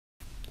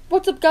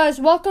What's up, guys?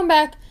 Welcome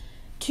back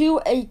to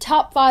a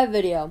top 5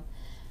 video.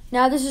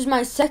 Now, this is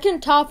my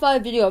second top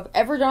 5 video I've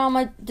ever done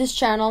on this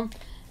channel,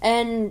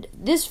 and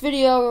this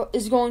video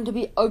is going to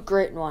be a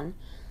great one.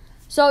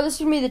 So, this is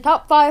going to be the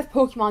top 5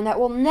 Pokemon that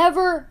will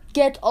never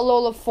get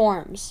Alola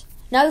forms.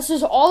 Now, this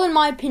is all in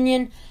my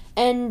opinion,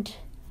 and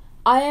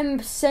I am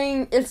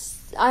saying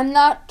I'm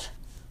not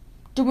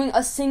doing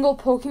a single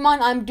Pokemon,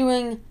 I'm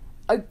doing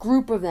a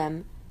group of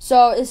them.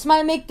 So, this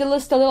might make the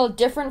list a little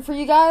different for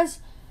you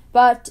guys,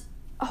 but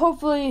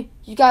hopefully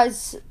you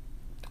guys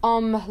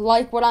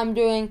like what I'm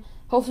doing.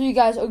 Hopefully you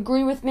guys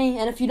agree with me,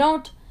 and if you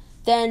don't,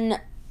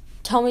 then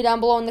tell me down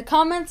below in the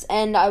comments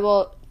and I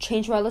will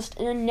change my list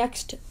in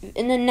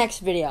the next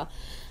video.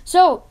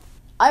 So,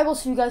 I will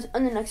see you guys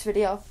in the next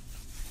video.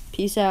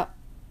 Peace out.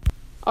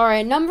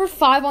 Alright, number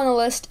 5 on the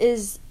list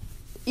is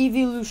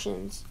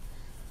evolutions.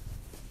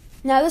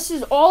 Now, this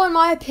is all in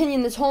my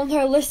opinion. This whole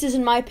entire list is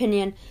in my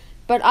opinion.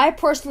 But I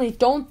personally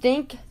don't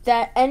think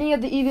that any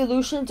of the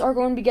evolutions are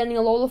going to be getting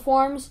Alola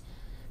forms.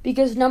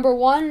 Because number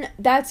 1,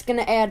 that's going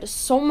to add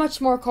so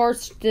much more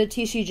cards to the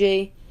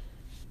TCG.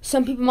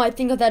 Some people might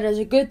think of that as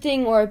a good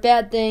thing or a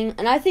bad thing.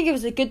 And I think it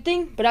was a good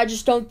thing, but I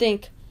just don't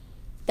think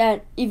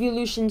that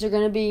evolutions are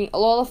going to be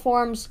Alola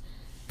forms.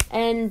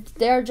 And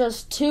they're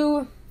just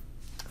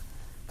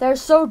they're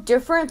so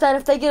different that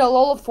if they get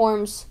Alola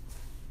forms,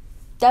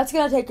 that's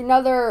going to take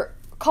another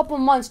couple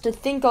months to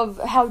think of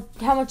how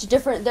much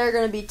different they're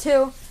going to be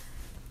too.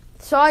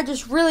 So I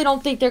just really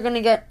don't think they're going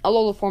to get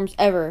Alola forms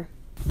ever.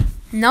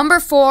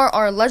 Number 4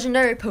 are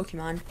legendary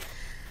Pokemon.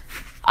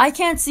 I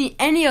can't see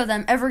any of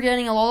them ever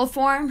getting Alola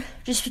form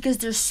just because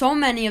there's so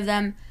many of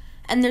them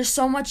and there's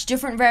so much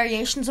different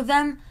variations of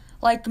them,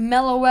 like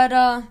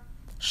Meloetta,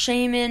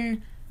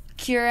 Shaman,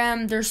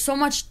 Kyurem. There's so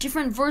much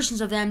different versions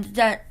of them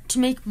that to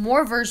make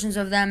more versions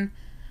of them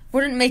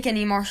wouldn't make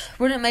any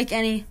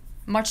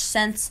much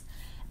sense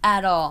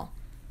at all.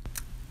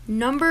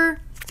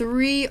 Number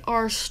 3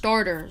 are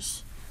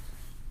starters.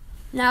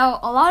 Now,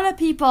 a lot of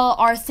people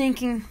are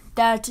thinking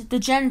that the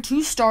Gen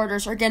 2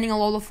 starters are getting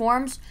Alola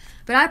forms,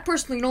 but I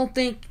personally don't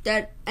think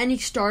that any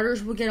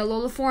starters will get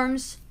Alola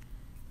forms.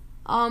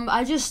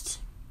 I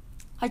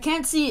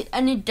can't see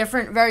any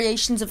different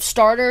variations of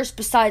starters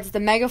besides the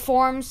Mega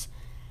forms,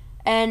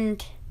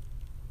 and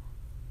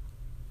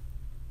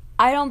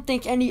I don't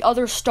think any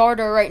other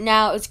starter right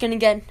now is going to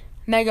get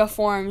Mega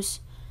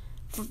forms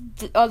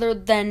other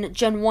than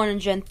Gen 1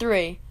 and Gen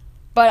 3.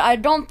 But I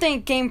don't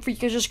think Game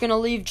Freak is just going to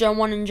leave Gen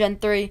 1 and Gen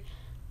 3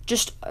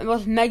 just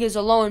with Megas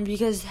alone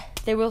because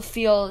they will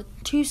feel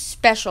too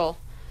special.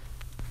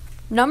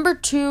 Number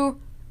 2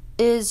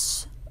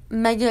 is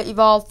Mega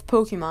Evolved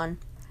Pokemon.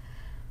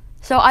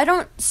 So I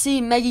don't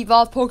see Mega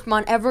Evolved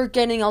Pokemon ever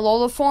getting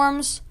Alola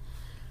forms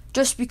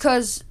just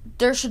because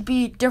there should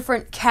be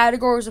different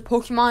categories of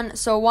Pokemon.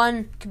 So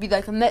one could be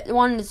like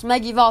one is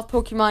Mega Evolved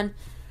Pokemon,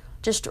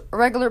 just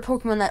regular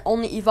Pokemon that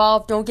only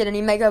evolve, don't get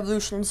any Mega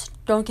Evolutions,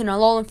 don't get an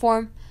Alolan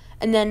form,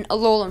 and then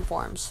Alolan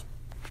forms.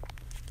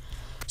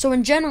 So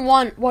in Gen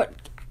 1, what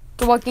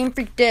Game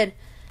Freak did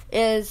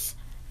is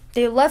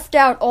they left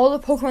out all the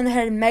Pokemon that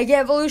had Mega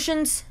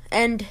Evolutions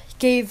and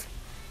gave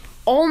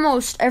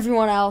almost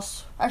everyone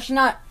else, actually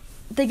not,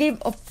 they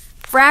gave a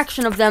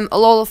fraction of them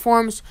Alola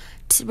forms,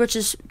 which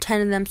is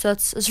 10 of them, so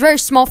it's a very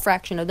small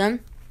fraction of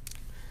them.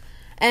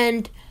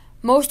 And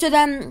most of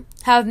them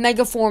have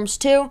Mega forms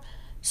too.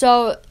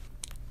 So,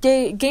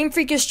 Game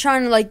Freak is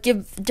trying to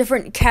give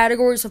different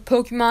categories of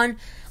Pokemon,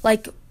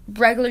 like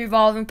regular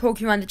evolving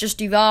Pokemon that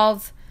just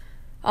evolve,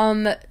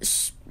 Mega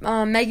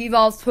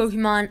Evolved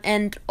Pokemon,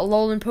 and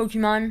Alolan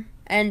Pokemon,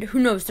 and who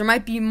knows, there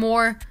might be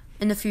more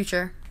in the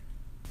future.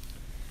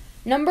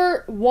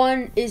 Number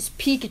 1 is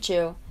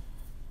Pikachu.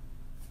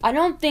 I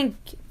don't think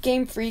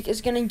Game Freak is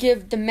going to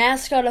give the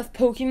mascot of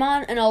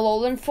Pokemon an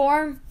Alolan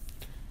form.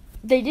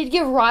 They did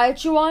give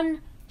Raichu one.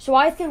 So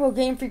I think what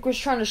Game Freak was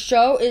trying to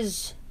show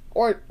is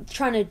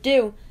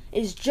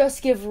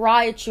just give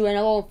Raichu an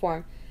Alolan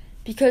form.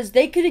 Because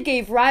they could have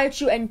gave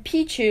Raichu and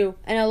Pichu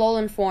an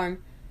Alolan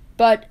form,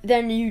 but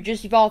then you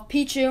just evolve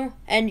Pichu,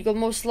 and you'll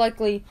most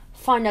likely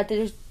find out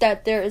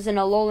that there is an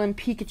Alolan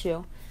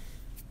Pikachu.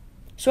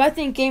 So I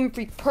think Game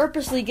Freak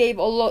purposely gave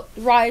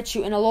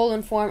Raichu an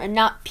Alolan form and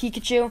not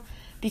Pikachu,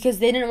 because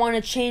they didn't want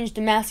to change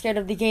the mascot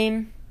of the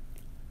game,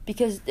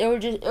 because it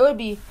would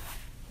be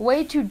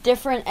way too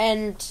different,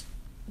 and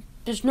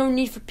there's no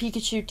need for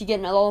Pikachu to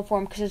get an Alolan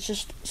form because it's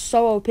just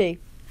so OP.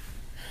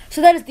 So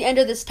that is the end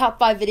of this top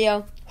 5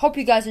 video. Hope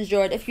you guys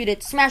enjoyed. If you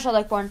did, smash that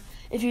like button.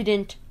 If you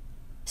didn't,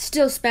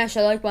 still smash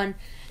that like button.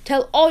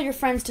 Tell all your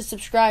friends to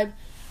subscribe.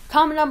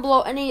 Comment down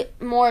below any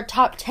more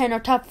top 10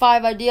 or top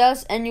 5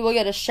 ideas and you will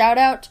get a shout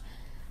out.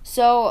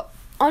 So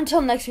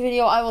until next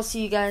video, I will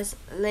see you guys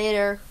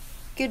later.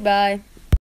 Goodbye.